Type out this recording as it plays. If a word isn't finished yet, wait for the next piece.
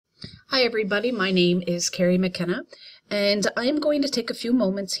Hi everybody, my name is Carrie McKenna, and I'm going to take a few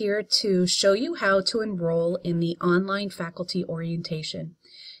moments here to show you how to enroll in the online faculty orientation.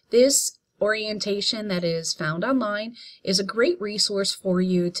 This orientation that is found online is a great resource for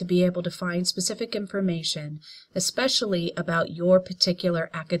you to be able to find specific information, especially about your particular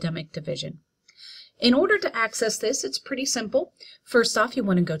academic division. In order to access this, it's pretty simple. First off, you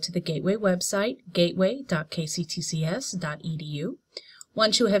want to go to the Gateway website, gateway.kctcs.edu.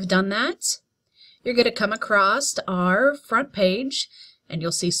 Once you have done that, you're going to come across our front page and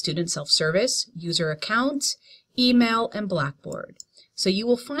you'll see student self-service, user account, email, and Blackboard. So you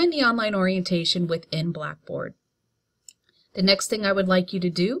will find the online orientation within Blackboard. The next thing I would like you to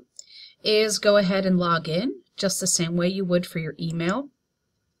do is go ahead and log in just the same way you would for your email.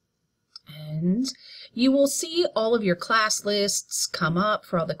 And you will see all of your class lists come up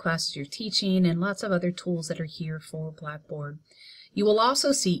for all the classes you're teaching and lots of other tools that are here for Blackboard. You will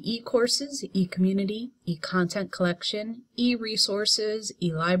also see e-courses, e-community, e-content collection, e-resources,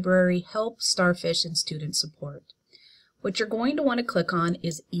 e-library, help, starfish, and student support. What you're going to want to click on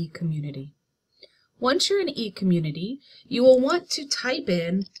is e-community. Once you're in e-community, you will want to type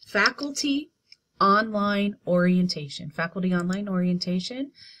in faculty online orientation,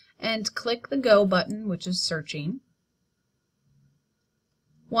 and click the go button, which is searching.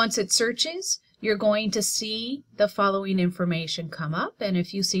 Once it searches, you're going to see the following information come up, and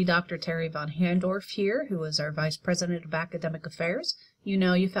if you see Dr. Terry von Handorf here, who is our Vice President of Academic Affairs, you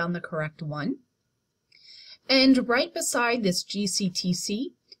know you found the correct one. And right beside this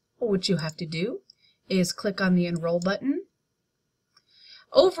GCTC, what you have to do is click on the Enroll button.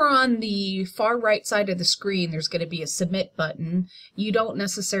 Over on the far right side of the screen, there's going to be a Submit button. You don't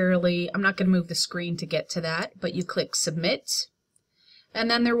necessarily, I'm not going to move the screen to get to that, but you click Submit. And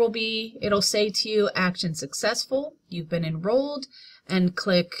then there will be, it'll say to you, action successful, you've been enrolled, and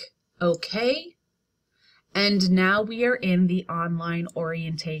click OK. And now we are in the online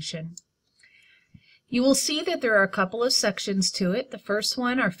orientation. You will see that there are a couple of sections to it. The first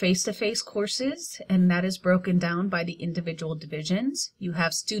one are face-to-face courses, and that is broken down by the individual divisions. You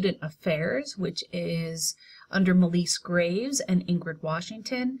have Student Affairs, which is under Melise Graves and Ingrid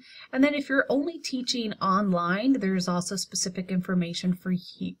Washington. And then if you're only teaching online, there's also specific information for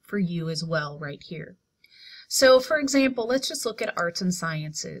you as well right here. So for example, let's just look at Arts and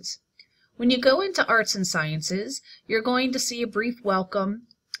Sciences. When you go into Arts and Sciences, you're going to see a brief welcome,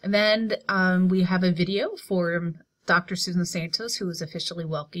 and then we have a video for Dr. Susan Santos, who is officially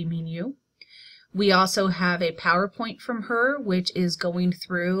welcoming you. We also have a PowerPoint from her, which is going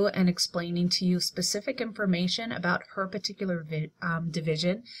through and explaining to you specific information about her particular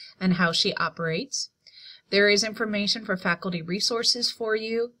division and how she operates. There is information for faculty resources for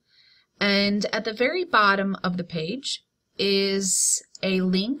you. And at the very bottom of the page is a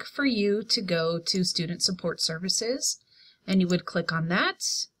link for you to go to Student Support Services. And you would click on that.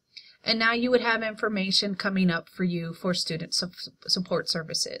 And now you would have information coming up for you for Student Support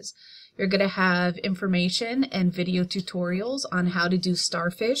Services. You're going to have information and video tutorials on how to do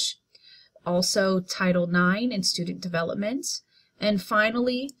Starfish, also Title IX and Student Development, and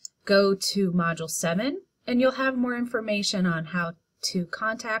finally go to Module 7, and you'll have more information on how to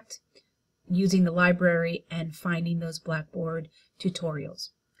contact using the library and finding those Blackboard tutorials.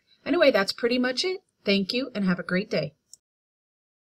 Anyway, that's pretty much it. Thank you and have a great day.